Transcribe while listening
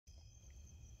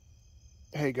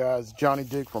Hey guys, Johnny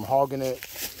Duke from Hogging It.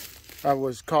 I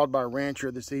was called by a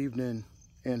rancher this evening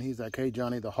and he's like, hey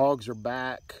Johnny, the hogs are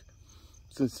back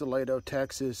since Salado,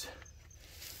 Texas.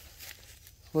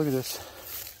 Look at this.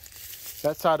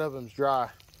 That side of him's dry.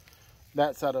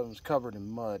 That side of him's covered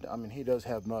in mud. I mean, he does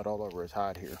have mud all over his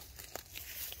hide here.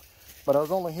 But I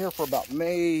was only here for about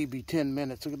maybe 10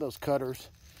 minutes. Look at those cutters.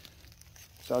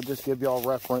 So I'll just give y'all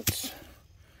reference.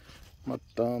 My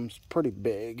thumb's pretty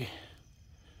big.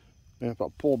 And if I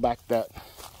pull back that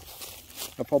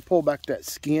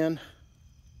skin,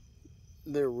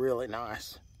 they're really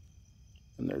nice.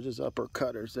 And there's his upper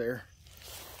cutters there.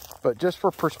 But just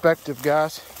for perspective,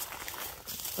 guys,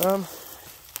 I've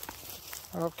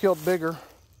killed bigger.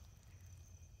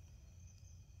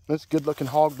 This good looking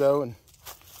hog though, and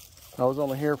I was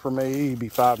only here for maybe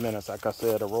 5 minutes. Like I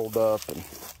said, I rolled up and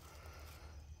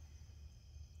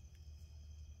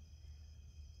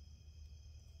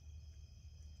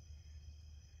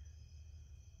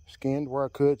scanned where I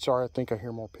could. Sorry, I think I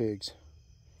hear more pigs.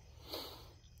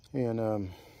 And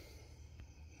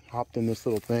hopped in this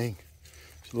little thing.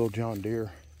 It's a little John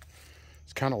Deere.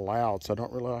 It's kind of loud, so I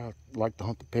don't really like to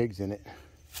hunt the pigs in it.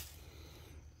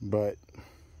 But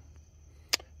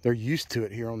they're used to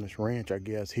it here on this ranch, I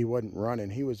guess. He wasn't running.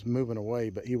 He was moving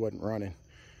away, but he wasn't running.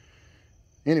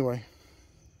 Anyway,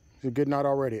 it's a good night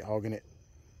already at Hogging It.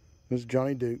 This is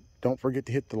Johnny Duke. Don't forget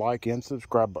to hit the like and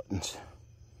subscribe buttons.